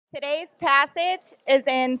Today's passage is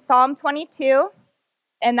in Psalm 22,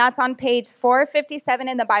 and that's on page 457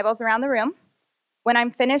 in the Bibles around the room. When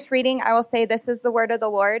I'm finished reading, I will say, "This is the word of the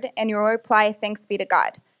Lord," and you will reply, "Thanks be to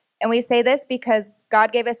God." And we say this because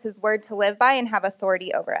God gave us his word to live by and have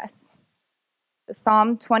authority over us.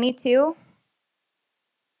 Psalm 22.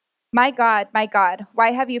 My God,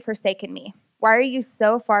 why have you forsaken me? Why are you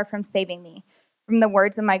so far from saving me from the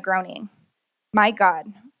words of my groaning? My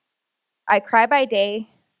God, I cry by day,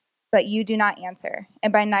 but you do not answer,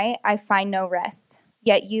 and by night I find no rest.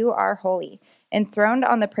 Yet you are holy, enthroned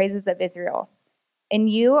on the praises of Israel. In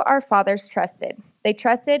you our fathers trusted. They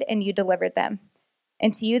trusted, and you delivered them.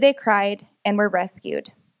 And to you they cried, and were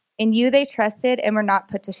rescued. In you they trusted, and were not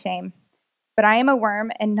put to shame. But I am a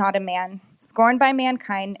worm and not a man, scorned by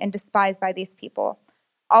mankind and despised by these people.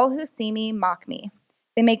 All who see me mock me.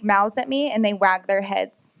 They make mouths at me, and they wag their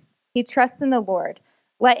heads. He trusts in the Lord.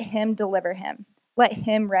 Let him deliver him. Let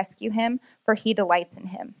him rescue him, for he delights in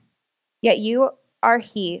him. Yet you are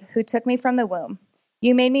he who took me from the womb.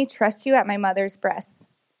 You made me trust you at my mother's breast.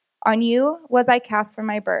 On you was I cast from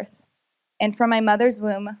my birth, and from my mother's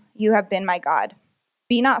womb you have been my God.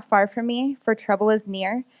 Be not far from me, for trouble is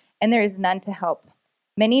near, and there is none to help.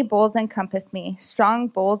 Many bulls encompass me, strong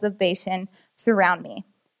bulls of Bashan surround me.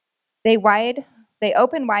 They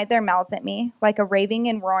open wide their mouths at me, like a raving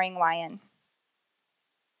and roaring lion.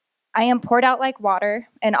 I am poured out like water,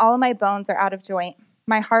 and all of my bones are out of joint.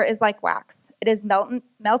 My heart is like wax. It is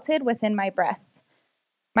melted within my breast.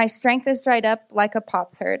 My strength is dried up like a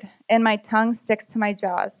potsherd, and my tongue sticks to my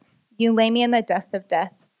jaws. You lay me in the dust of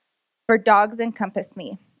death. For dogs encompass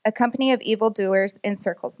me. A company of evildoers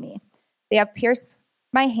encircles me. They have pierced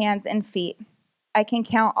my hands and feet. I can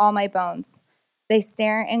count all my bones. They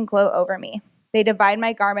stare and gloat over me. They divide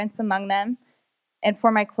my garments among them, and for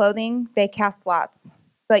my clothing they cast lots.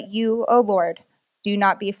 But you, O Lord, do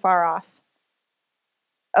not be far off.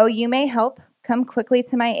 O you may help, come quickly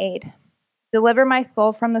to my aid. Deliver my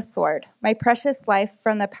soul from the sword, my precious life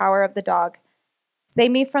from the power of the dog.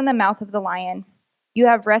 Save me from the mouth of the lion. You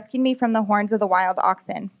have rescued me from the horns of the wild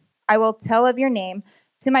oxen. I will tell of your name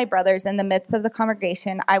to my brothers in the midst of the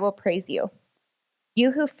congregation. I will praise you.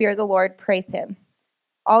 You who fear the Lord, praise him.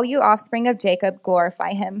 All you offspring of Jacob,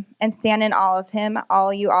 glorify him, and stand in awe of him,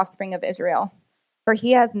 all you offspring of Israel. For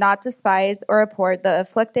he has not despised or abhorred the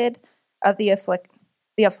affliction of the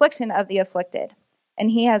afflicted,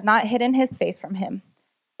 and he has not hidden his face from him,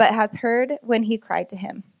 but has heard when he cried to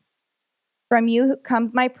him. From you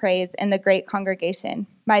comes my praise in the great congregation.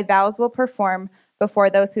 My vows will perform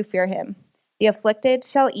before those who fear him. The afflicted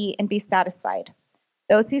shall eat and be satisfied.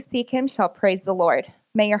 Those who seek him shall praise the Lord.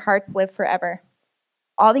 May your hearts live forever.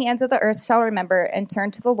 All the ends of the earth shall remember and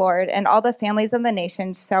turn to the Lord, and all the families of the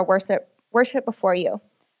nations shall worship before you.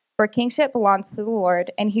 For kingship belongs to the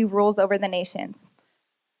Lord, and he rules over the nations.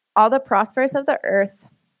 All the prosperous of the earth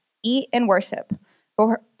eat and worship.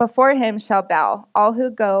 Before him shall bow all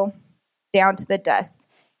who go down to the dust,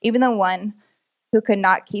 even the one who could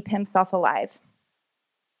not keep himself alive.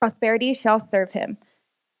 Prosperity shall serve him.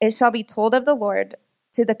 It shall be told of the Lord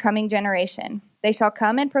to the coming generation. They shall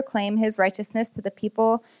come and proclaim his righteousness to the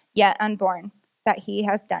people yet unborn, that he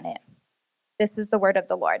has done it. This is the word of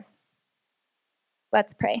the Lord.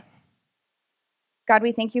 Let's pray. God,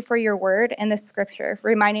 we thank you for your word and the scripture,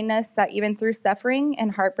 reminding us that even through suffering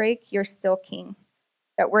and heartbreak, you're still king,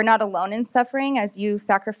 that we're not alone in suffering as you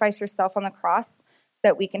sacrifice yourself on the cross,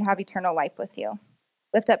 that we can have eternal life with you.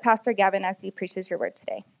 Lift up Pastor Gavin as he preaches your word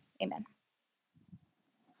today. Amen.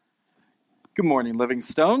 Good morning, Living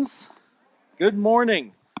Stones. Good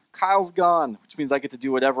morning. Kyle's gone, which means I get to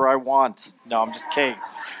do whatever I want. No, I'm just kidding.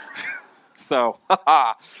 So,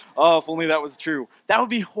 oh, if only that was true. That would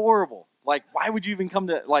be horrible. Like, why would you even come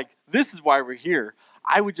to, this is why we're here.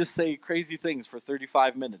 I would just say crazy things for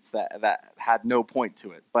 35 minutes that had no point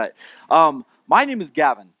to it. But my name is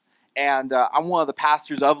Gavin, and I'm one of the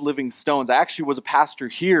pastors of Living Stones. I actually was a pastor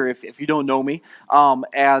here, if you don't know me.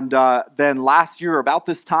 Then last year, about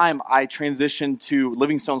this time, I transitioned to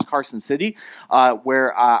Living Stones Carson City,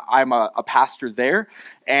 where I'm a pastor there.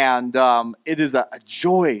 And it is a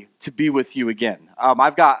joy to be with you again.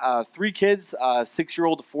 I've got 3 kids, a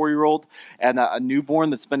 6-year-old, a 4-year-old, and a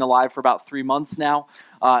newborn that's been alive for about 3 months now.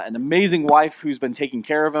 An amazing wife who's been taking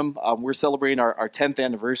care of him. We're celebrating our 10th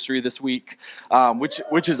anniversary this week,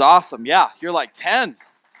 which is awesome. Yeah, you're like 10.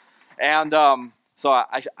 And so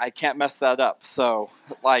I can't mess that up. So,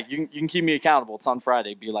 you can keep me accountable. It's on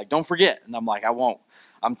Friday. Be like, don't forget. And I'm like, I won't.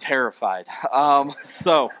 I'm terrified.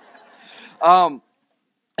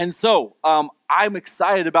 And so I'm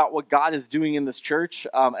excited about what God is doing in this church.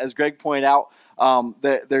 As Greg pointed out,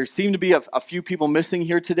 there seem to be a few people missing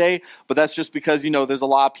here today, but that's just because, there's a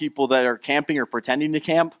lot of people that are camping or pretending to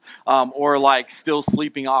camp, or like still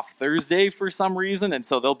sleeping off Thursday for some reason, and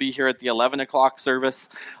so they'll be here at the 11 o'clock service.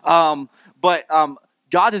 But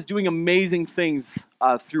God is doing amazing things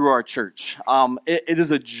through our church. It is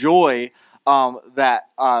a joy that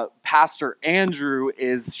Pastor Andrew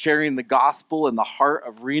is sharing the gospel in the heart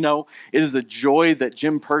of Reno. It is a joy that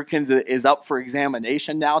Jim Perkins is up for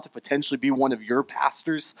examination now to potentially be one of your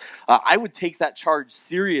pastors. I would take that charge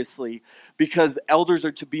seriously because elders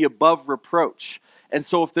are to be above reproach. And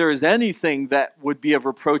so if there is anything that would be of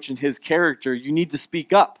reproach in his character, you need to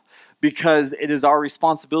speak up, because it is our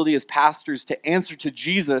responsibility as pastors to answer to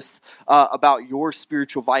Jesus about your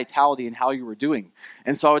spiritual vitality and how you were doing.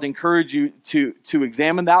 And so I would encourage you to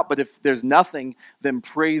examine that. But if there's nothing, then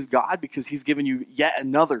praise God, because he's given you yet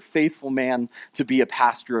another faithful man to be a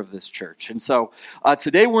pastor of this church. And so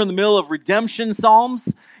today we're in the middle of redemption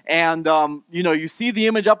psalms. And, you see the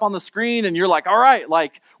image up on the screen and you're like, all right,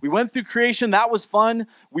 like we went through creation. That was fun.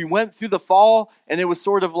 We went through the fall and it was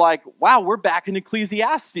sort of like, wow, we're back in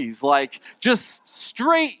Ecclesiastes, like just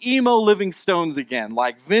straight emo Living Stones again,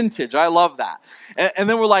 like vintage. I love that. And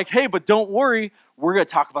then we're like, hey, but don't worry. We're going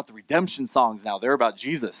to talk about the redemption songs now. They're about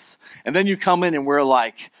Jesus. And then you come in and we're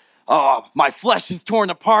like, oh, my flesh is torn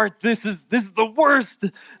apart. This is the worst.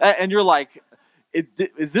 And you're like,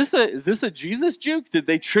 is this a Jesus juke? Did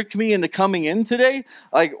they trick me into coming in today?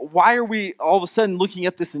 Like, why are we all of a sudden looking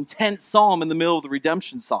at this intense psalm in the middle of the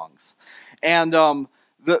redemption songs? And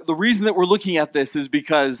the reason that we're looking at this is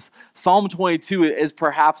because Psalm 22 is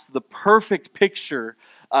perhaps the perfect picture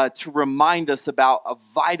to remind us about a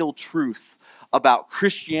vital truth about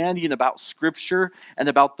Christianity and about Scripture and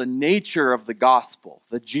about the nature of the gospel,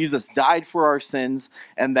 that Jesus died for our sins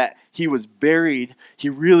and that he was buried, he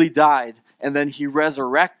really died, and then he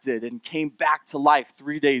resurrected and came back to life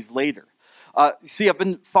 3 days later. See, I've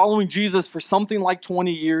been following Jesus for something like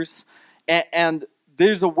 20 years, and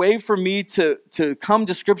there's a way for me to come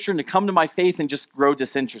to Scripture and to come to my faith and just grow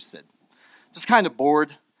disinterested. Just kind of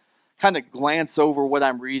bored, kind of glance over what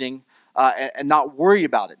I'm reading, and not worry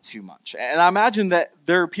about it too much. And I imagine that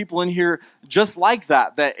there are people in here just like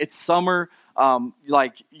that it's summer.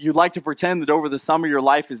 Like you like to pretend that over the summer your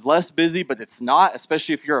life is less busy, but it's not,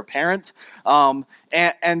 especially if you're a parent.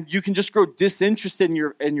 And you can just grow disinterested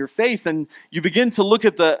in your faith, and you begin to look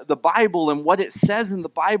at the Bible and what it says in the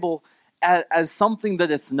Bible as something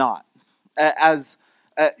that it's not.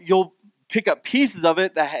 You'll pick up pieces of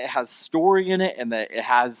it that has story in it, and that it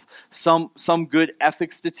has some good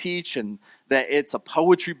ethics to teach, and that it's a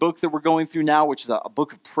poetry book that we're going through now, which is a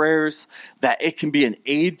book of prayers, that it can be an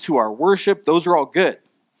aid to our worship. Those are all good.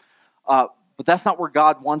 But that's not where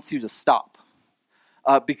God wants you to stop.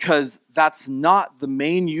 Because that's not the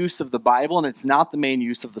main use of the Bible, and it's not the main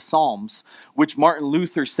use of the Psalms, which Martin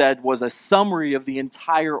Luther said was a summary of the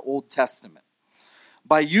entire Old Testament.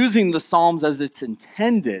 By using the Psalms as it's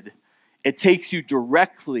intended, it takes you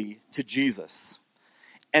directly to Jesus.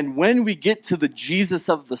 And when we get to the Jesus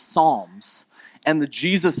of the Psalms and the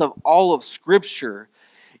Jesus of all of Scripture,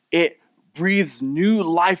 it breathes new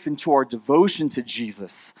life into our devotion to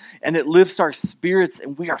Jesus, and it lifts our spirits,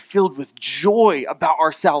 and we are filled with joy about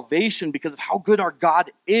our salvation because of how good our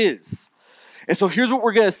God is. And so here's what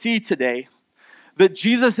we're going to see today, that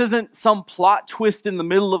Jesus isn't some plot twist in the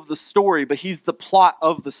middle of the story, but he's the plot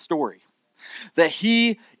of the story. That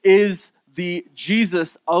he is the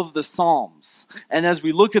Jesus of the Psalms. And as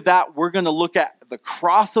we look at that, we're going to look at the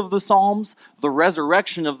cross of the Psalms, the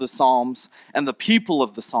resurrection of the Psalms, and the people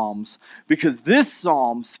of the Psalms, because this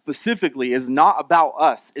psalm specifically is not about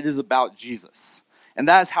us, it is about Jesus. And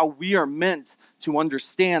that is how we are meant to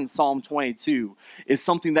understand Psalm 22, is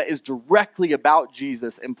something that is directly about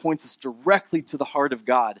Jesus and points us directly to the heart of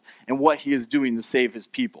God and what he is doing to save his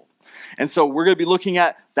people. And so we're going to be looking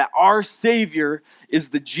at that our Savior is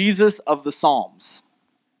the Jesus of the Psalms.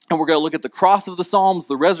 And we're going to look at the cross of the Psalms,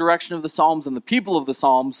 the resurrection of the Psalms, and the people of the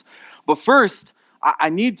Psalms. But first, I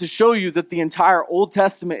need to show you that the entire Old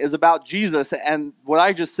Testament is about Jesus. And what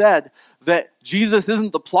I just said, that Jesus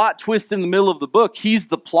isn't the plot twist in the middle of the book. He's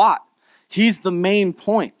the plot. He's the main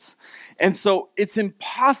point. And so it's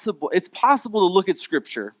possible to look at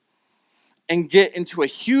Scripture and get into a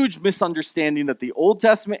huge misunderstanding that the Old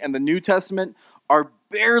Testament and the New Testament are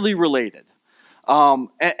barely related.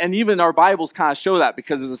 And even our Bibles kind of show that,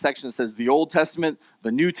 because there's a section that says the Old Testament,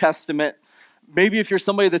 the New Testament. maybe if you're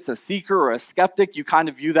somebody that's a seeker or a skeptic, you kind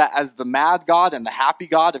of view that as the mad God and the happy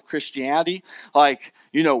God of Christianity. Like,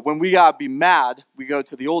 when we gotta be mad, we go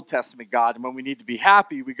to the Old Testament God, and when we need to be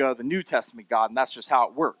happy, we go to the New Testament God, and that's just how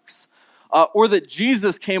it works. Or that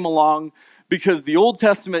Jesus came along because the Old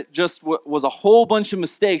Testament just was a whole bunch of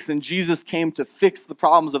mistakes, and Jesus came to fix the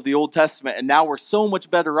problems of the Old Testament, and now we're so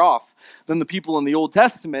much better off than the people in the Old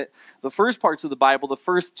Testament, the first parts of the Bible, the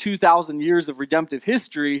first 2,000 years of redemptive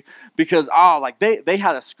history, because they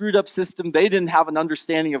had a screwed up system. They didn't have an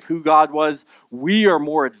understanding of who God was. We are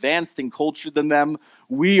more advanced in culture than them.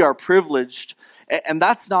 We are privileged, and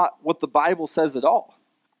that's not what the Bible says at all.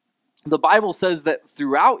 The Bible says that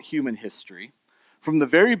throughout human history, from the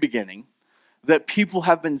very beginning, that people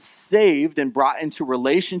have been saved and brought into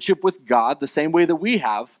relationship with God the same way that we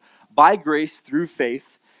have, by grace through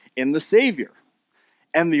faith in the Savior.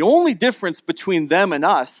 And the only difference between them and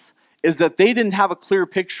us is that they didn't have a clear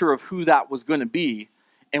picture of who that was going to be,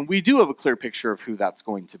 and we do have a clear picture of who that's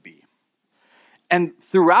going to be. And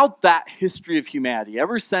throughout that history of humanity,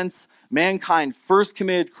 ever since mankind first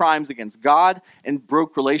committed crimes against God and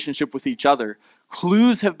broke relationship with each other,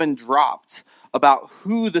 clues have been dropped about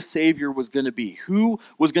who the Savior was going to be, who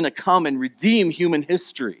was going to come and redeem human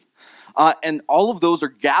history. And all of those are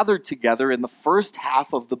gathered together in the first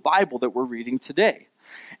half of the Bible that we're reading today.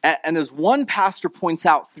 And as one pastor points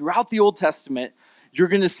out, throughout the Old Testament, you're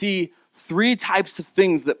going to see three types of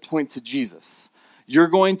things that point to Jesus. You're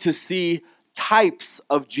going to see types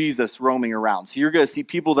of Jesus roaming around. So you're going to see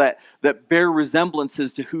people that bear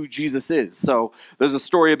resemblances to who Jesus is. So there's a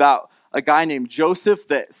story about a guy named Joseph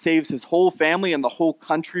that saves his whole family and the whole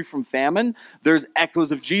country from famine. There's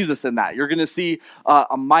echoes of Jesus in that. You're going to see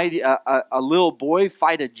a little boy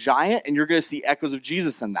fight a giant, and you're going to see echoes of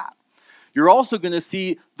Jesus in that. You're also going to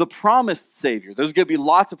see the promised Savior. There's going to be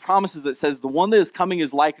lots of promises that says the one that is coming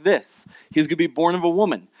is like this. He's going to be born of a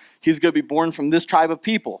woman. He's going to be born from this tribe of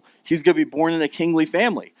people. He's going to be born in a kingly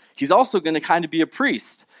family. He's also going to kind of be a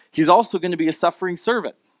priest. He's also going to be a suffering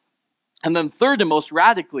servant. And then third and most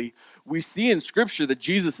radically, we see in Scripture that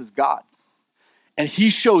Jesus is God. And he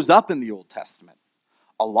shows up in the Old Testament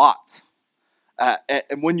a lot.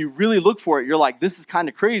 And when you really look for it, you're like, this is kind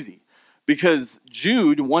of crazy. Because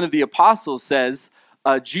Jude, one of the apostles, says,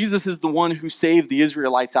 Jesus is the one who saved the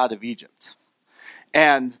Israelites out of Egypt.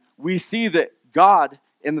 And we see that God,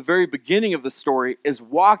 in the very beginning of the story, is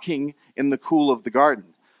walking in the cool of the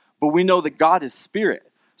garden. But we know that God is spirit.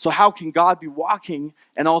 So how can God be walking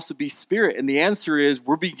and also be spirit? And the answer is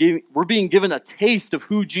we're being given a taste of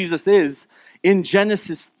who Jesus is in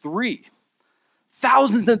Genesis 3.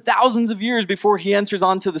 Thousands and thousands of years before he enters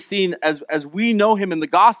onto the scene, as we know him in the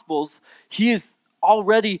Gospels, he is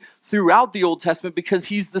already throughout the Old Testament because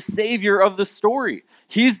he's the Savior of the story.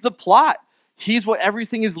 He's the plot. He's what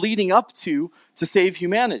everything is leading up to save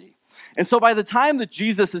humanity. And so by the time that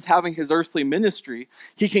Jesus is having his earthly ministry,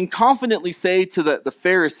 he can confidently say to the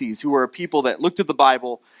Pharisees, who are people that looked at the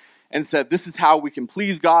Bible and said, this is how we can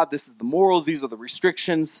please God, this is the morals, these are the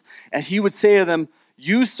restrictions. And he would say to them,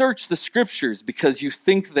 you search the Scriptures because you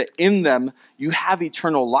think that in them you have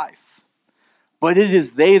eternal life. But it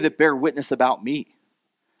is they that bear witness about me.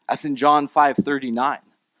 That's in John 5:39.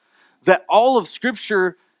 That all of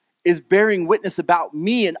Scripture is bearing witness about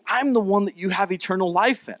me, and I'm the one that you have eternal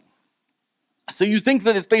life in. So you think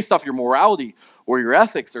that it's based off your morality or your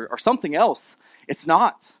ethics or something else. It's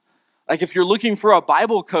not. Like if you're looking for a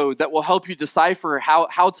Bible code that will help you decipher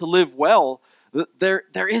how to live well, there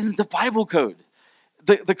isn't a Bible code.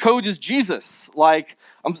 The code is Jesus. Like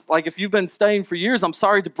if you've been studying for years, I'm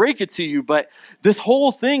sorry to break it to you, but this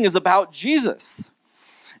whole thing is about Jesus.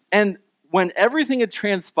 And when everything had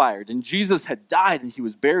transpired and Jesus had died and he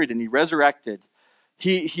was buried and he resurrected,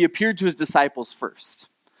 he appeared to his disciples first.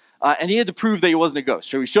 And he had to prove that he wasn't a ghost.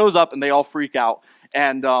 So he shows up and they all freak out.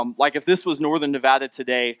 And if this was Northern Nevada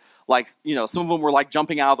today, some of them were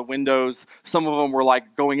jumping out of the windows. Some of them were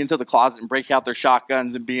going into the closet and breaking out their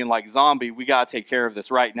shotguns and being like, zombie, we got to take care of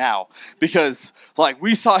this right now. Because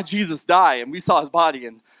we saw Jesus die and we saw his body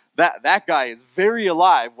and that guy is very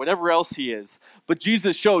alive, whatever else he is. But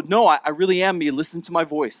Jesus showed, no, I really am me. Listen to my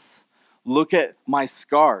voice. Look at my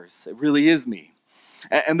scars. It really is me.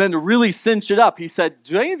 And then to really cinch it up, he said,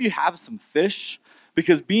 do any of you have some fish?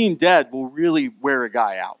 Because being dead will really wear a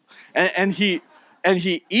guy out. And he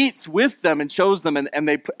eats with them and shows them, and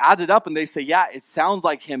they add it up and they say, yeah, it sounds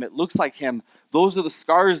like him. It looks like him. Those are the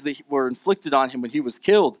scars that were inflicted on him when he was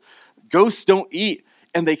killed. Ghosts don't eat.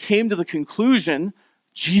 And they came to the conclusion,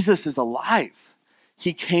 Jesus is alive.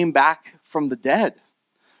 He came back from the dead.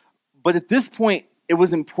 But at this point, it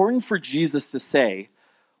was important for Jesus to say,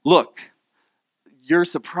 look, you're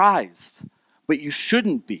surprised, but you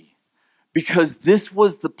shouldn't be, because this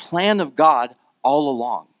was the plan of God all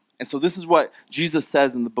along. And so this is what Jesus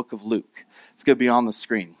says in the book of Luke. It's going to be on the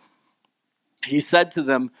screen. He said to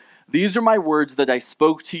them, "These are my words that I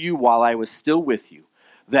spoke to you while I was still with you,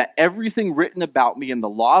 that everything written about me in the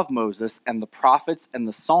law of Moses and the prophets and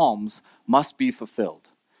the Psalms must be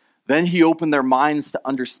fulfilled." Then he opened their minds to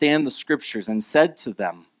understand the scriptures and said to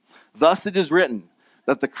them, "Thus it is written,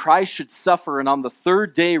 that the Christ should suffer and on the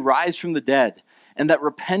third day rise from the dead, and that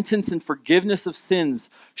repentance and forgiveness of sins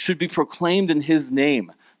should be proclaimed in his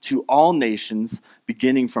name to all nations,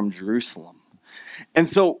 beginning from Jerusalem." And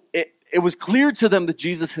so it was clear to them that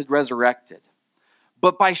Jesus had resurrected.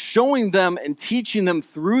 But by showing them and teaching them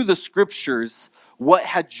through the scriptures what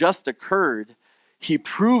had just occurred, he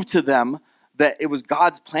proved to them that it was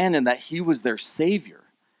God's plan and that he was their Savior.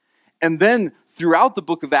 And then throughout the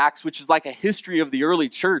book of Acts, which is like a history of the early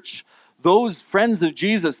church, those friends of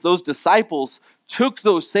Jesus, those disciples, took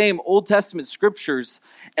those same Old Testament scriptures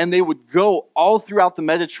and they would go all throughout the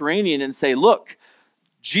Mediterranean and say, look,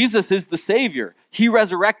 Jesus is the Savior. He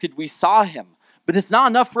resurrected. We saw him. But it's not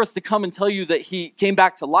enough for us to come and tell you that he came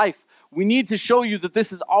back to life. We need to show you that this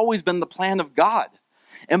has always been the plan of God.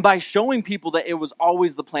 And by showing people that it was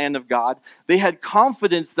always the plan of God, they had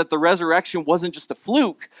confidence that the resurrection wasn't just a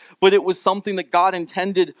fluke, but it was something that God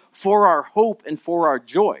intended for our hope and for our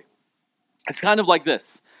joy. It's kind of like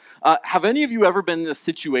this. Have any of you ever been in a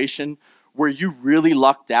situation where you really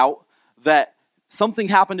lucked out, that something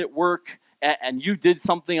happened at work and you did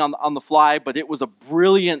something on the fly, but it was a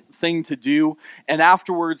brilliant thing to do, and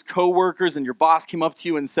afterwards coworkers and your boss came up to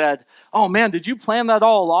you and said, "Oh man, did you plan that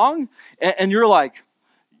all along?" And you're like,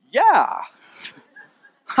 "Yeah,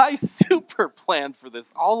 I super planned for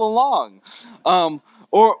this all along."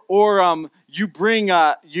 Or you bring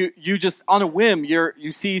you just on a whim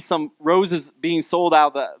you see some roses being sold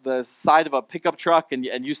out the side of a pickup truck, and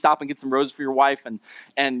you stop and get some roses for your wife,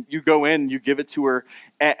 and you go in and you give it to her,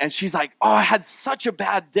 and she's like, "Oh, I had such a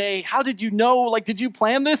bad day. How did you know? Like, did you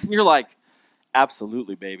plan this?" And you're like,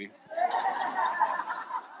 "Absolutely, baby.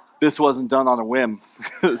 This wasn't done on a whim."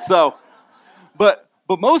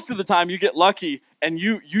 But most of the time you get lucky and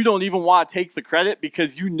you don't even want to take the credit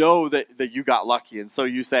because you know that you got lucky. And so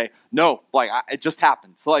you say, "No, it just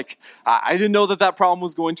happened. So I didn't know that problem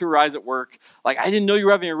was going to arise at work. Like, I didn't know you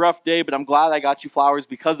were having a rough day, but I'm glad I got you flowers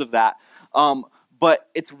because of that." But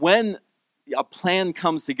it's when a plan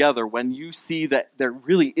comes together, when you see that there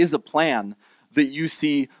really is a plan, that you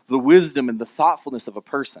see the wisdom and the thoughtfulness of a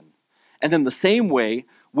person. And in the same way,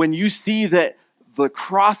 when you see that the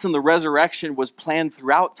cross and the resurrection was planned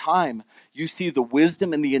throughout time, you see the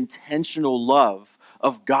wisdom and the intentional love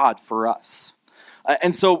of God for us.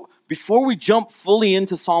 And so before we jump fully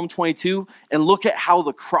into Psalm 22 and look at how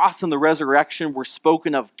the cross and the resurrection were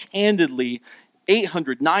spoken of candidly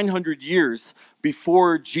 800, 900 years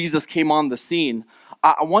before Jesus came on the scene,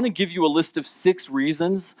 I want to give you a list of 6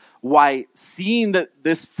 reasons why seeing that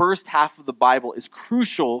this first half of the Bible is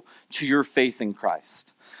crucial to your faith in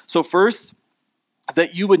Christ. So first,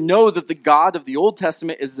 that you would know that the God of the Old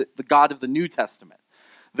Testament is the God of the New Testament.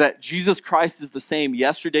 That Jesus Christ is the same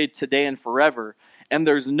yesterday, today, and forever. And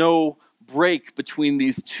there's no break between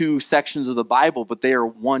these two sections of the Bible, but they are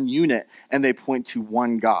one unit and they point to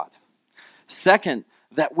one God. Second,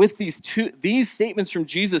 that with these statements from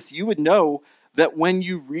Jesus, you would know that when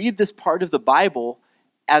you read this part of the Bible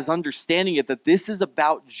as understanding it, that this is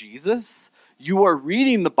about Jesus, you are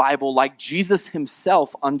reading the Bible like Jesus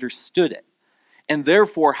himself understood it, and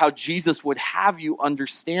therefore how Jesus would have you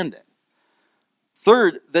understand it.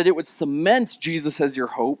 Third, that it would cement Jesus as your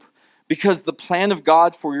hope, because the plan of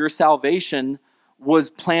God for your salvation was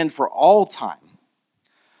planned for all time.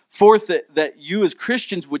 Fourth, that you as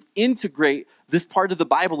Christians would integrate this part of the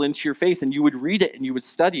Bible into your faith, and you would read it and you would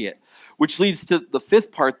study it, which leads to the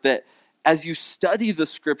fifth part, that as you study the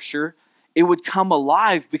scripture, it would come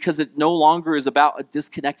alive, because it no longer is about a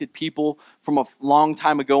disconnected people from a long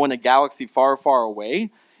time ago in a galaxy far, far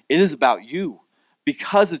away. It is about you,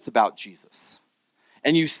 because it's about Jesus.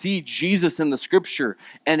 And you see Jesus in the scripture,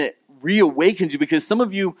 and it reawakens you, because some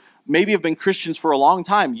of you maybe have been Christians for a long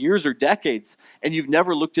time, years or decades, and you've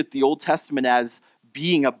never looked at the Old Testament as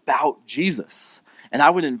being about Jesus. And I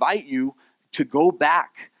would invite you to go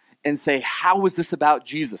back and say, how is this about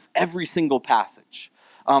Jesus? Every single passage.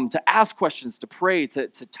 To ask questions, to pray, to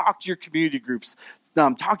talk to your community groups,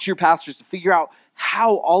 talk to your pastors, to figure out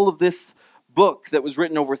how all of this book that was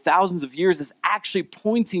written over thousands of years is actually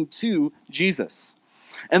pointing to Jesus.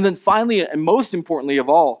 And then finally, and most importantly of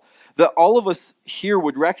all, that all of us here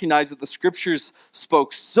would recognize that the scriptures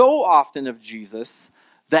spoke so often of Jesus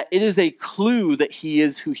that it is a clue that he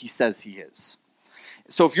is who he says he is.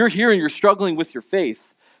 So if you're here and you're struggling with your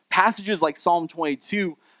faith, passages like Psalm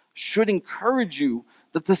 22 should encourage you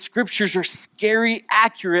that the scriptures are scary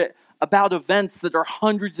accurate about events that are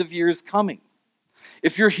hundreds of years coming.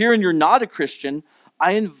 If you're here and you're not a Christian,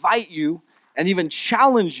 I invite you and even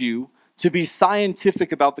challenge you to be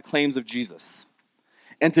scientific about the claims of Jesus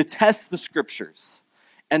and to test the scriptures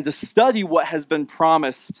and to study what has been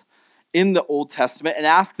promised in the Old Testament and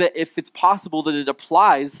ask that if it's possible that it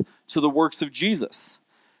applies to the works of Jesus.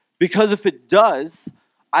 Because if it does,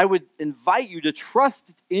 I would invite you to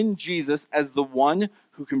trust in Jesus as the one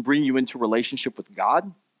who can bring you into relationship with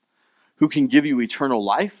God, who can give you eternal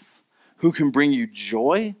life, who can bring you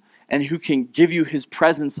joy, and who can give you his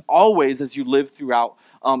presence always as you live throughout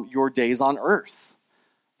your days on earth.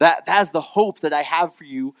 That's the hope that I have for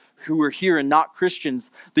you who are here and not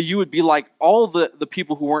Christians, that you would be like all the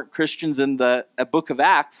people who weren't Christians in the book of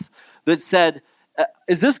Acts that said,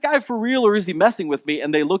 is this guy for real or is he messing with me?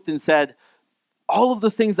 And they looked and said, all of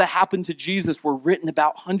the things that happened to Jesus were written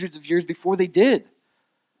about hundreds of years before they did.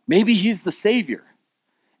 Maybe he's the Savior.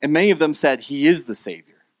 And many of them said, he is the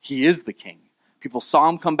Savior. He is the King. People saw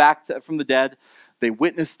him come back from the dead. They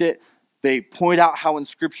witnessed it. They point out how in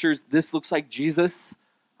scriptures this looks like Jesus.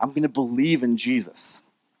 I'm going to believe in Jesus.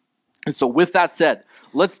 And so with that said,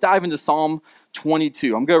 let's dive into Psalm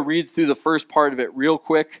 22. I'm going to read through the first part of it real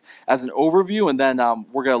quick as an overview, and then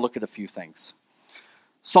we're going to look at a few things.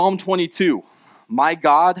 Psalm 22. My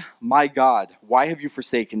God, why have you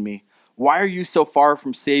forsaken me? Why are you so far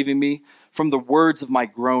from saving me from the words of my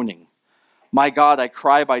groaning? My God, I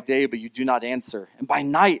cry by day, but you do not answer, and by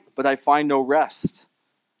night, but I find no rest.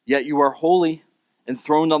 Yet you are holy,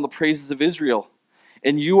 enthroned on the praises of Israel.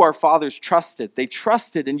 And you, our fathers, trusted. They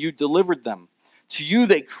trusted, and you delivered them. To you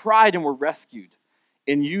they cried and were rescued.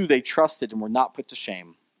 In you they trusted and were not put to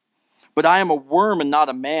shame. But I am a worm and not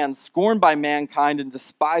a man, scorned by mankind and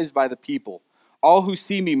despised by the people. All who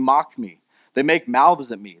see me mock me. They make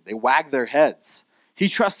mouths at me. They wag their heads. He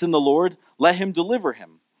trusts in the Lord. Let him deliver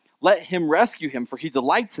him. Let him rescue him, for he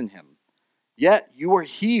delights in him. Yet you are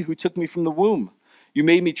he who took me from the womb. You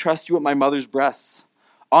made me trust you at my mother's breasts.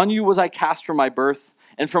 On you was I cast from my birth,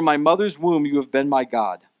 and from my mother's womb you have been my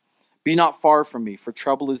God. Be not far from me, for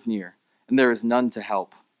trouble is near, and there is none to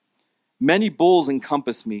help. Many bulls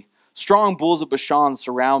encompass me. Strong bulls of Bashan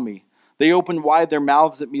surround me. They open wide their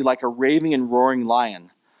mouths at me like a raving and roaring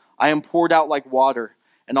lion. I am poured out like water,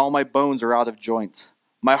 and all my bones are out of joint.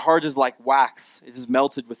 My heart is like wax. It is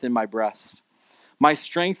melted within my breast. My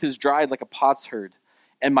strength is dried like a potsherd,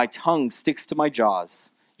 and my tongue sticks to my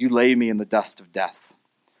jaws. You lay me in the dust of death.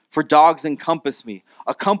 For dogs encompass me.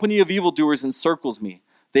 A company of evildoers encircles me.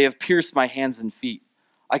 They have pierced my hands and feet.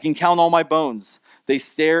 I can count all my bones. They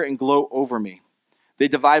stare and gloat over me. They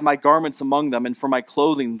divide my garments among them, and for my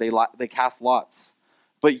clothing they cast lots.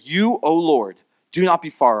 But you, O Lord, do not be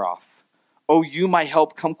far off. O you, my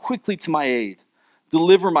help, come quickly to my aid.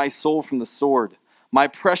 Deliver my soul from the sword, my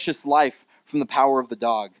precious life from the power of the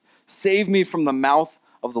dog. Save me from the mouth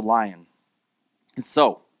of the lion. And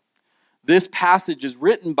so, this passage is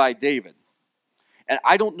written by David. And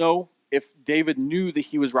I don't know if David knew that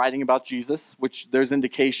he was writing about Jesus, which there's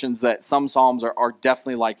indications that some Psalms are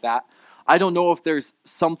definitely like that. I don't know if there's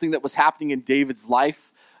something that was happening in David's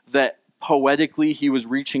life that poetically he was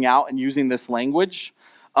reaching out and using this language.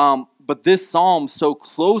 But this psalm so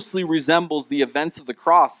closely resembles the events of the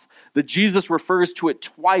cross that Jesus refers to it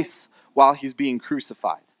twice while he's being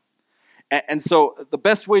crucified. And so the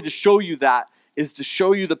best way to show you that is to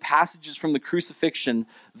show you the passages from the crucifixion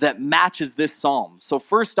that matches this psalm. So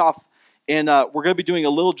first off, and we're going to be doing a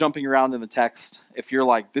little jumping around in the text. If you're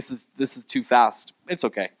like, this is too fast, it's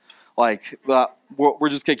okay. Like, we're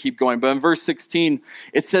just going to keep going. But in verse 16,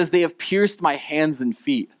 it says, they have pierced my hands and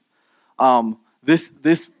feet.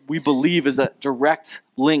 This we believe is a direct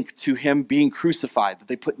link to him being crucified, that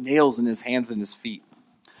they put nails in his hands and his feet.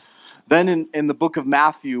 Then in the book of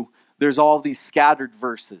Matthew, there's all these scattered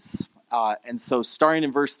verses. And so starting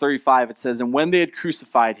in verse 35, it says, and when they had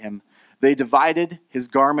crucified him, they divided his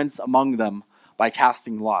garments among them by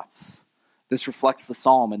casting lots. This reflects the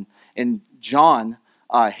psalm. And in John,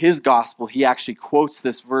 his gospel, he actually quotes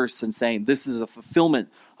this verse and saying, this is a fulfillment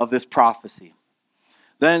of this prophecy.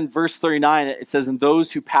 Then verse 39, it says, and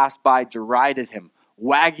those who passed by derided him,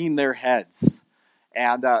 wagging their heads.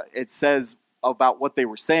 And it says about what they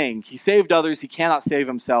were saying, he saved others, he cannot save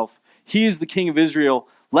himself. He is the King of Israel.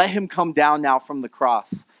 Let him come down now from the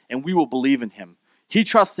cross, and we will believe in him. He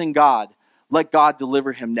trusts in God. Let God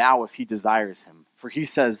deliver him now if he desires him. For he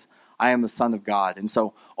says, I am the Son of God. And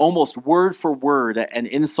so almost word for word and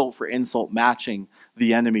insult for insult matching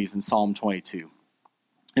the enemies in Psalm 22.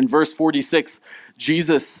 In verse 46,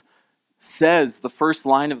 Jesus says the first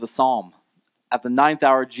line of the psalm. At the ninth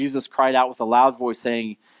hour, Jesus cried out with a loud voice,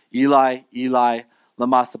 saying, Eli, Eli,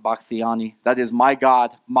 lama sabachthani. That is, my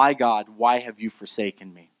God, why have you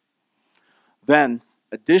forsaken me? Then,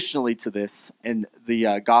 additionally to this, in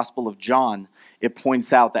the Gospel of John, it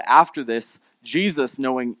points out that after this, Jesus,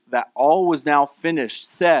 knowing that all was now finished,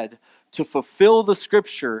 said, to fulfill the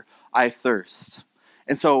scripture, I thirst.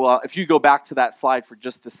 And so if you go back to that slide for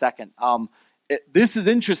just a second, this is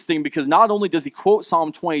interesting because not only does he quote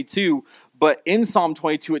Psalm 22, but in Psalm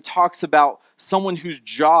 22 it talks about someone whose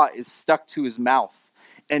jaw is stuck to his mouth.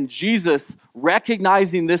 And Jesus,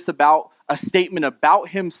 recognizing this about a statement about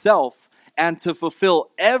himself and to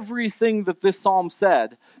fulfill everything that this psalm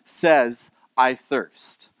said, says, I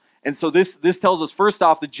thirst. And so this tells us, first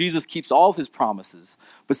off, that Jesus keeps all of his promises.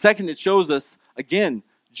 But second, it shows us, again,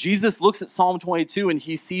 Jesus looks at Psalm 22 and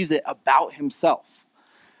he sees it about himself.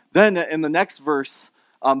 Then in the next verse,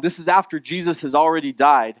 this is after Jesus has already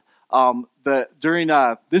died.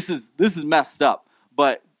 This is messed up,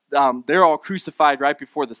 but they're all crucified right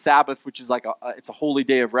before the Sabbath, which is like it's a holy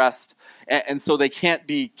day of rest, and so they can't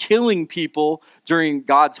be killing people during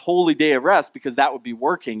God's holy day of rest because that would be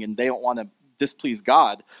working, and they don't want to displease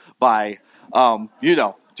God by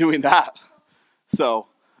doing that. So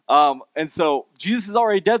Jesus is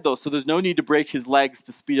already dead, though, so there's no need to break his legs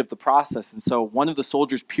to speed up the process. And so one of the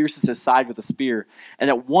soldiers pierces his side with a spear, and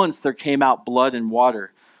at once there came out blood and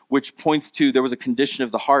water, which points to there was a condition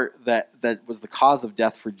of the heart that was the cause of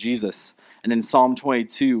death for Jesus. And in Psalm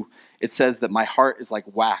 22, it says that my heart is like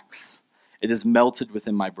wax. It is melted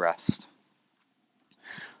within my breast.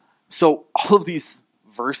 So all of these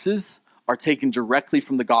verses are taken directly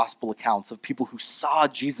from the gospel accounts of people who saw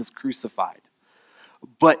Jesus crucified.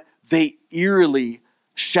 But they eerily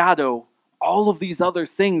shadow all of these other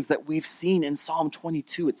things that we've seen in Psalm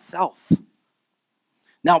 22 itself.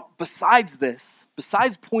 Now, besides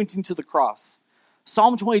pointing to the cross,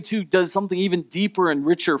 Psalm 22 does something even deeper and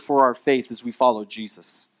richer for our faith as we follow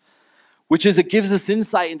Jesus, which is it gives us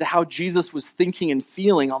insight into how Jesus was thinking and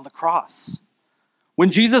feeling on the cross.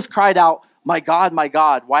 When Jesus cried out, my God,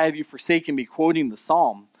 why have you forsaken me?" quoting the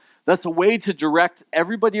psalm, that's a way to direct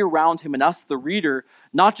everybody around him and us, the reader,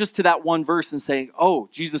 not just to that one verse and saying, oh,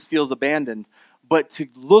 Jesus feels abandoned, but to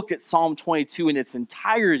look at Psalm 22 in its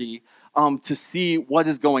entirety to see what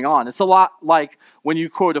is going on. It's a lot like when you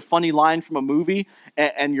quote a funny line from a movie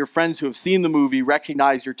and your friends who have seen the movie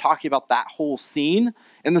recognize you're talking about that whole scene.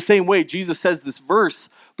 In the same way, Jesus says this verse,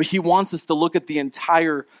 but he wants us to look at the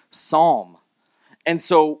entire psalm. And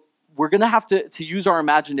so we're going to have to use our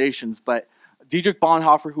imaginations, but Dietrich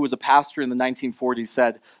Bonhoeffer, who was a pastor in the 1940s,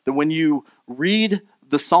 said that when you read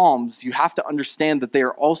the Psalms, you have to understand that they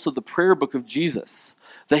are also the prayer book of Jesus,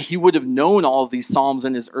 that he would have known all of these Psalms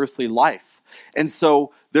in his earthly life. And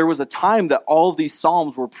so there was a time that all of these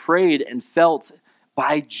Psalms were prayed and felt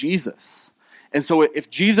by Jesus. And so if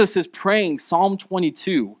Jesus is praying Psalm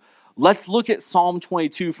 22, let's look at Psalm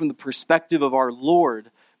 22 from the perspective of our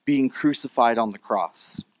Lord being crucified on the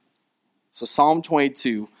cross. So Psalm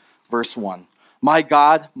 22, verse 1. My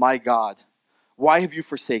God, why have you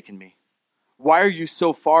forsaken me? Why are you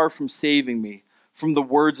so far from saving me from the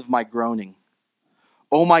words of my groaning?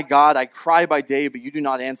 Oh my God, I cry by day, but you do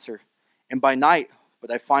not answer, and by night,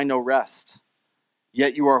 but I find no rest.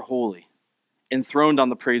 Yet you are holy, enthroned on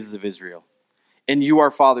the praises of Israel. And you,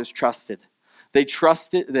 our fathers, trusted. They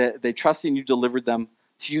trusted and you delivered them.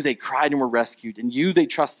 To you they cried and were rescued. And you they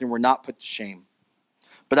trusted and were not put to shame.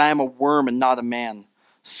 But I am a worm and not a man,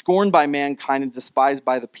 scorned by mankind and despised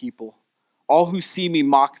by the people. All who see me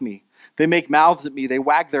mock me. They make mouths at me. They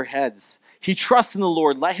wag their heads. He trusts in the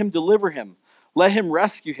Lord. Let him deliver him. Let him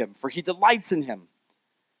rescue him, for he delights in him.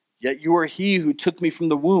 Yet you are he who took me from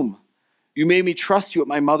the womb. You made me trust you at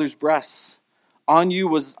my mother's breasts. On you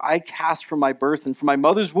was I cast from my birth, and from my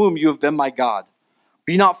mother's womb you have been my God.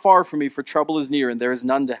 Be not far from me, for trouble is near, and there is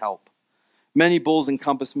none to help. Many bulls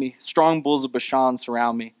encompass me. Strong bulls of Bashan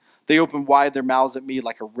surround me. They open wide their mouths at me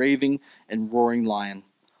like a raving and roaring lion.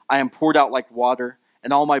 I am poured out like water,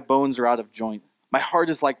 and all my bones are out of joint. My heart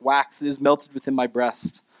is like wax, it is melted within my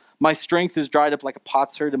breast. My strength is dried up like a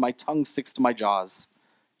potsherd, and my tongue sticks to my jaws.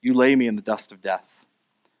 You lay me in the dust of death.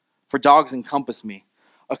 For dogs encompass me.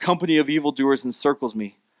 A company of evildoers encircles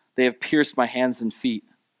me. They have pierced my hands and feet.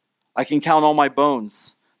 I can count all my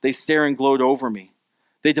bones. They stare and gloat over me.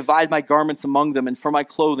 They divide my garments among them, and for my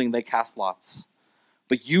clothing they cast lots.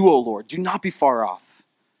 But you, O Lord, do not be far off.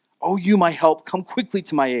 O you, my help, come quickly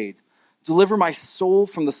to my aid. Deliver my soul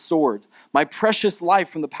from the sword, my precious life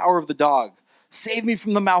from the power of the dog. Save me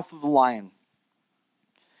from the mouth of the lion.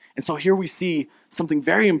 And so here we see something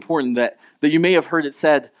very important that you may have heard it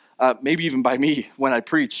said, maybe even by me when I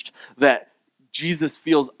preached, that Jesus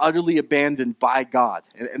feels utterly abandoned by God.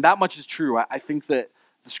 And that much is true. I think that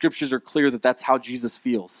the scriptures are clear that that's how Jesus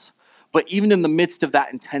feels. But even in the midst of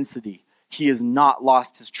that intensity, he has not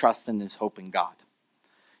lost his trust and his hope in God.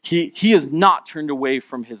 He has not turned away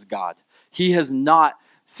from his God. He has not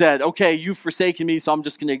said, okay, you've forsaken me, so I'm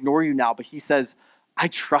just going to ignore you now. But he says, I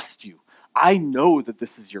trust you. I know that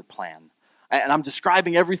this is your plan. And I'm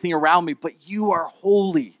describing everything around me, but you are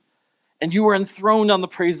holy. And you are enthroned on the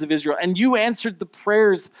praises of Israel. And you answered the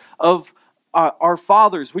prayers of our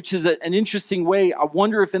fathers, which is an interesting way. I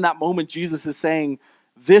wonder if in that moment Jesus is saying,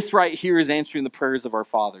 this right here is answering the prayers of our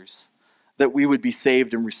fathers, that we would be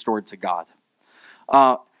saved and restored to God.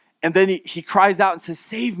 And then he cries out and says,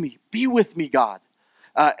 save me, be with me, God.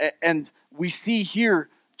 And we see here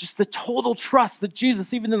just the total trust that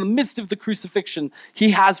Jesus, even in the midst of the crucifixion,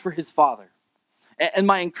 he has for his Father. And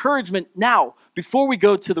my encouragement now, before we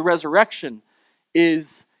go to the resurrection,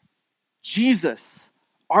 is Jesus,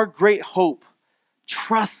 our great hope,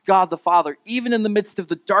 trusts God the Father, even in the midst of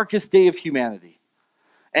the darkest day of humanity.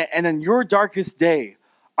 And in your darkest day,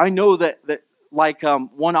 I know that like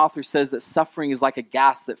one author says, that suffering is like a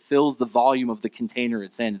gas that fills the volume of the container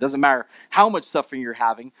it's in. It doesn't matter how much suffering you're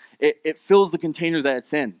having, it fills the container that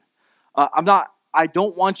it's in. I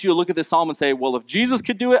don't want you to look at this psalm and say, well, if Jesus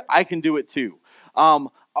could do it, I can do it too. I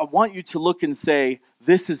want you to look and say,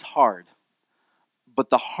 this is hard, but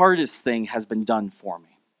the hardest thing has been done for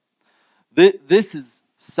me. This is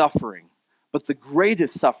suffering, but the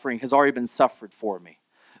greatest suffering has already been suffered for me.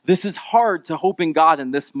 This is hard to hope in God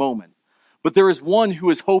in this moment, but there is one who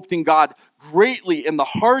has hoped in God greatly in the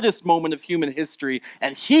hardest moment of human history,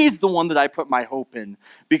 and he's the one that I put my hope in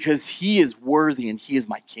because he is worthy and he is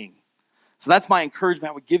my king. So that's my encouragement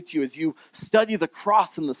I would give to you as you study the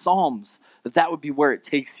cross in the Psalms, that would be where it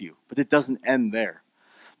takes you. But it doesn't end there.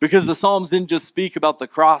 Because the Psalms didn't just speak about the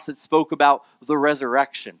cross, it spoke about the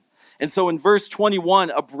resurrection. And so in verse 21,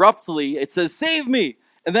 abruptly, it says, save me.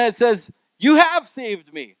 And then it says, you have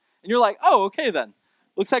saved me. And you're like, oh, okay then.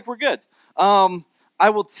 Looks like we're good. I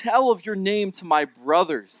will tell of your name to my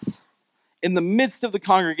brothers. In the midst of the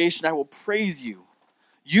congregation, I will praise you.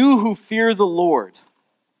 You who fear the Lord,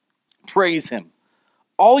 praise him.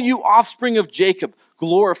 All you offspring of Jacob,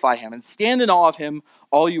 glorify him, and stand in awe of him,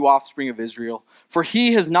 all you offspring of Israel. For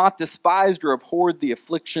he has not despised or abhorred the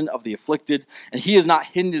affliction of the afflicted, and he has not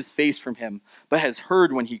hidden his face from him, but has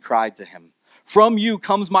heard when he cried to him. From you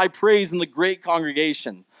comes my praise in the great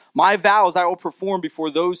congregation. My vows I will perform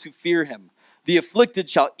before those who fear him. The afflicted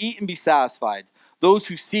shall eat and be satisfied. Those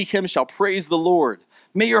who seek him shall praise the Lord.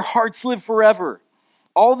 May your hearts live forever.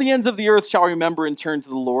 All the ends of the earth shall remember and turn to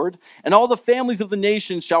the Lord, and all the families of the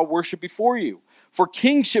nations shall worship before you. For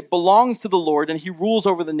kingship belongs to the Lord, and he rules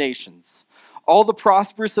over the nations. All the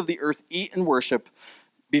prosperous of the earth eat and worship.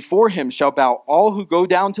 Before him shall bow all who go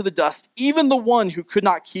down to the dust, even the one who could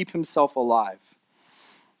not keep himself alive.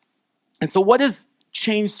 And so what has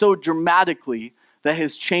changed so dramatically that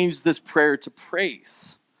has changed this prayer to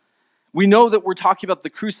praise? We know that we're talking about the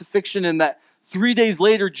crucifixion and that 3 days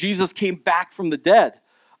later, Jesus came back from the dead.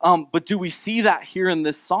 But do we see that here in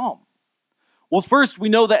this psalm? Well, first, we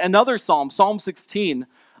know that another psalm, Psalm 16,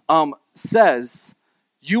 says,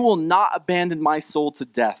 you will not abandon my soul to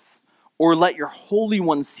death or let your Holy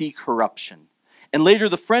One see corruption. And later,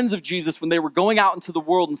 the friends of Jesus, when they were going out into the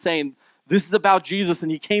world and saying, this is about Jesus,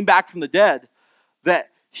 and he came back from the dead,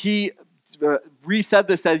 that he re-said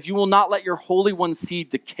this as, you will not let your Holy One see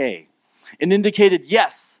decay. And indicated,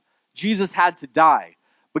 yes, Jesus had to die,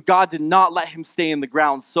 but God did not let him stay in the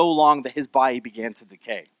ground so long that his body began to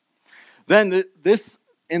decay. Then this,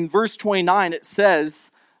 in verse 29, it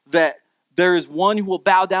says that there is one who will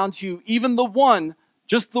bow down to you, even the one,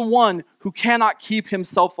 just the one who cannot keep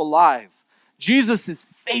himself alive. Jesus is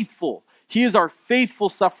faithful. He is our faithful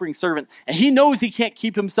suffering servant, and he knows he can't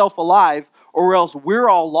keep himself alive or else we're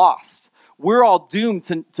all lost. We're all doomed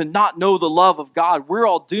to not know the love of God. We're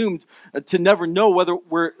all doomed to never know whether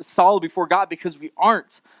we're solid before God because we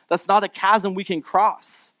aren't. That's not a chasm we can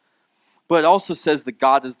cross. But it also says that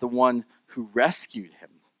God is the one who rescued him.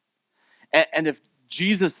 And if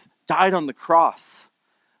Jesus died on the cross,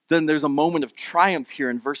 then there's a moment of triumph here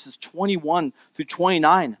in verses 21 through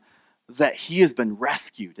 29 that he has been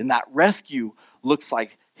rescued. And that rescue looks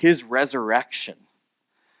like his resurrection.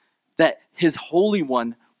 That his Holy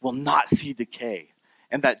One will not see decay.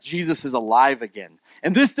 and that Jesus is alive again.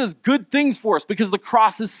 And this does good things for us because the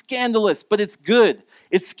cross is scandalous, but it's good.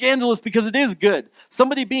 It's scandalous because it is good.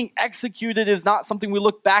 Somebody being executed is not something we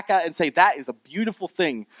look back at and say, that is a beautiful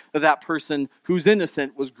thing that that person who's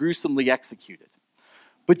innocent was gruesomely executed.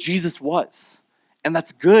 But Jesus was. And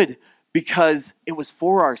that's good because it was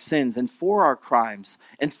for our sins and for our crimes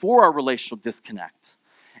and for our relational disconnect.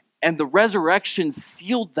 And the resurrection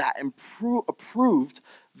sealed that and approved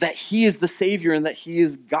that he is the Savior and that he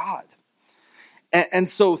is God. And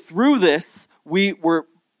so through this, we were,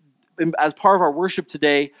 as part of our worship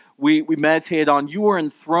today, we meditated on, you are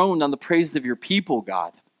enthroned on the praises of your people,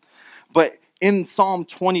 God. But in Psalm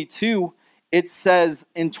 22, it says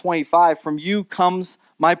in 25, from you comes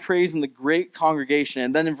my praise in the great congregation.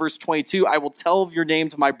 And then in verse 22, I will tell of your name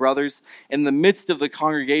to my brothers. In the midst of the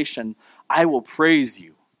congregation, I will praise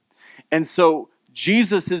you. And so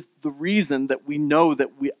Jesus is the reason that we know that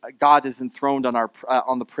God is enthroned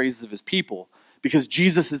on the praises of his people, because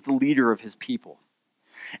Jesus is the leader of his people.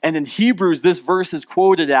 And in Hebrews, this verse is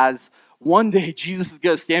quoted as, one day Jesus is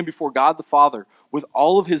going to stand before God the Father with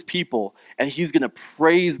all of his people, and he's going to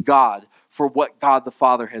praise God for what God the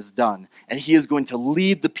Father has done. And he is going to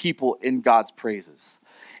lead the people in God's praises.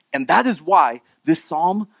 And that is why this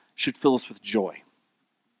psalm should fill us with joy.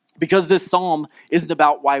 Because this psalm isn't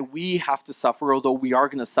about why we have to suffer, although we are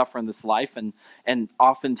going to suffer in this life, and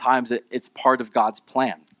oftentimes it's part of God's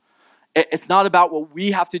plan. It's not about what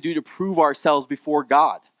we have to do to prove ourselves before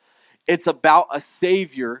God. It's about a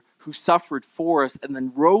Savior who suffered for us and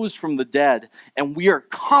then rose from the dead, and we are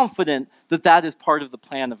confident that that is part of the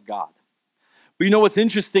plan of God. But you know what's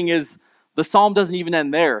interesting is the psalm doesn't even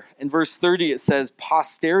end there. In verse 30 it says,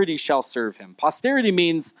 posterity shall serve him. Posterity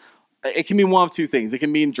means, it can mean one of two things. It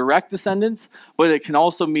can mean direct descendants, but it can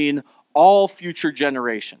also mean all future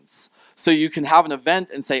generations. So you can have an event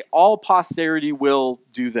and say, all posterity will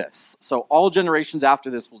do this. So all generations after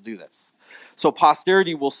this will do this. So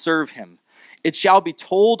posterity will serve him. It shall be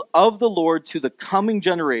told of the Lord to the coming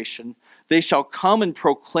generation. They shall come and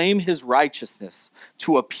proclaim his righteousness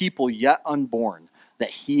to a people yet unborn, that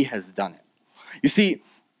he has done it. You see,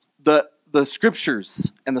 the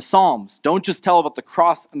scriptures and the Psalms don't just tell about the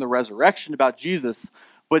cross and the resurrection about Jesus,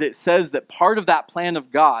 but it says that part of that plan of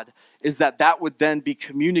God is that would then be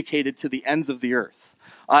communicated to the ends of the earth.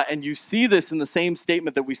 And you see this in the same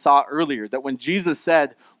statement that we saw earlier, that when Jesus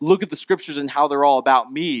said, look at the scriptures and how they're all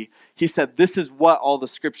about me, he said, this is what all the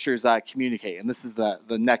scriptures communicate. And this is the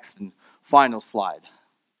next and final slide.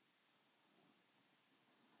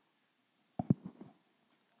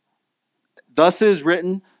 Thus it is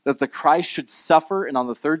written that the Christ should suffer and on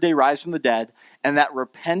the third day rise from the dead, and that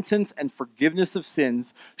repentance and forgiveness of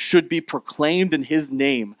sins should be proclaimed in his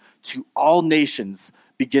name to all nations,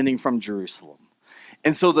 beginning from Jerusalem.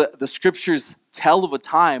 And so the scriptures tell of a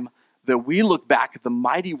time that we look back at the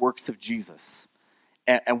mighty works of Jesus,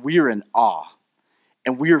 and we are in awe,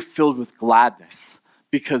 and we are filled with gladness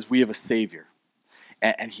because we have a Savior.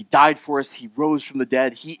 And he died for us, he rose from the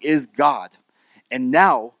dead, he is God. And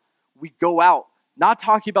now we go out not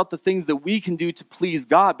talking about the things that we can do to please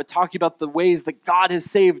God, but talking about the ways that God has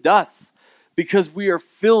saved us, because we are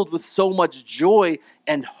filled with so much joy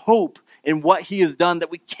and hope in what he has done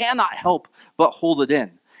that we cannot help but hold it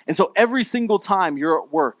in. And so every single time you're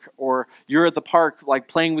at work or you're at the park like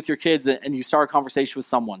playing with your kids and you start a conversation with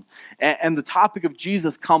someone and the topic of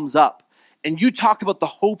Jesus comes up, and you talk about the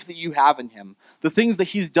hope that you have in him, the things that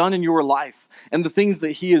he's done in your life, and the things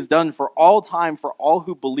that he has done for all time, for all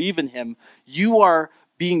who believe in him, you are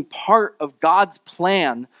being part of God's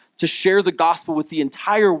plan to share the gospel with the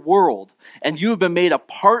entire world. And you have been made a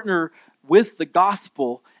partner with the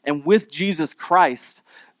gospel and with Jesus Christ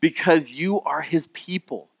because you are his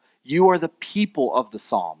people. You are the people of the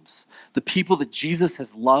Psalms, the people that Jesus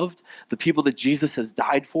has loved, the people that Jesus has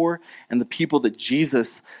died for, and the people that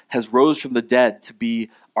Jesus has rose from the dead to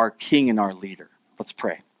be our king and our leader. Let's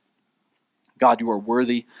pray. God, you are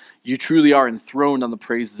worthy. You truly are enthroned on the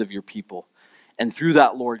praises of your people. And through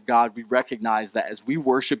that, Lord God, we recognize that as we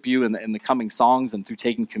worship you in the coming songs and through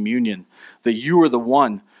taking communion, that you are the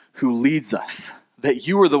one who leads us, that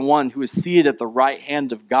you are the one who is seated at the right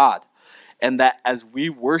hand of God. And that as we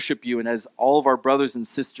worship you and as all of our brothers and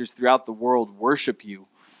sisters throughout the world worship you,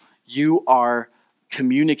 you are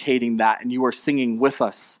communicating that and you are singing with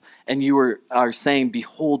us. And you are saying,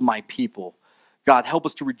 behold my people. God, help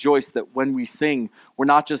us to rejoice that when we sing, we're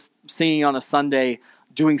not just singing on a Sunday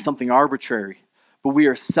doing something arbitrary, but we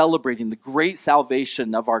are celebrating the great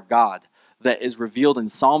salvation of our God that is revealed in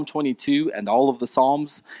Psalm 22 and all of the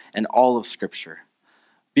Psalms and all of Scripture.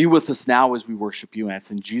 Be with us now as we worship you, and it's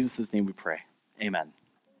in Jesus' name we pray. Amen.